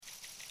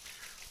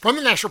From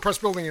the National Press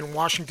Building in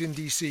Washington,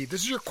 D.C.,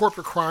 this is your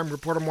Corporate Crime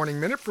Reporter Morning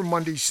Minute for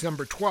Monday,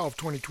 December 12,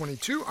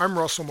 2022. I'm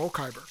Russell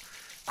Mokhiber.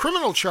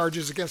 Criminal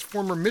charges against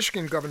former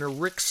Michigan Governor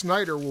Rick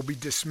Snyder will be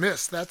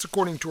dismissed. That's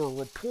according to a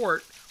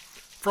report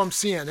from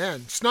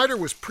CNN. Snyder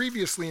was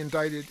previously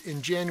indicted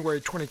in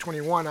January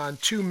 2021 on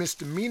 2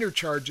 misdemeanor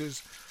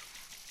charges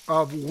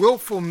of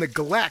willful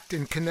neglect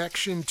in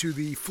connection to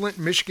the Flint,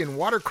 Michigan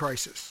water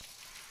crisis.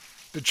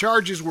 The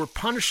charges were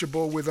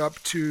punishable with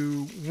up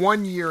to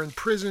 1 year in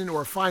prison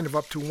or a fine of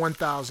up to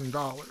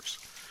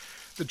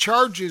 $1,000. The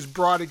charges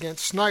brought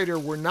against Snyder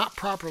were not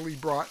properly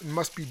brought and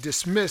must be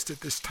dismissed at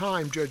this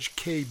time, Judge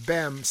Kay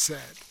Bem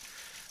said.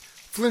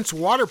 Flint's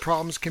water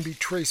problems can be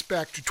traced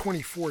back to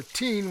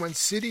 2014 when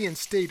city and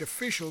state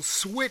officials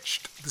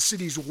switched the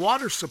city's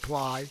water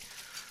supply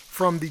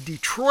from the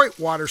Detroit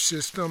water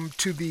system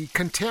to the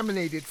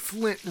contaminated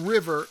Flint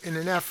River in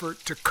an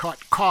effort to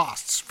cut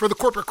costs. For the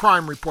Corporate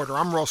Crime Reporter,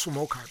 I'm Russell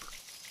Mokhiber.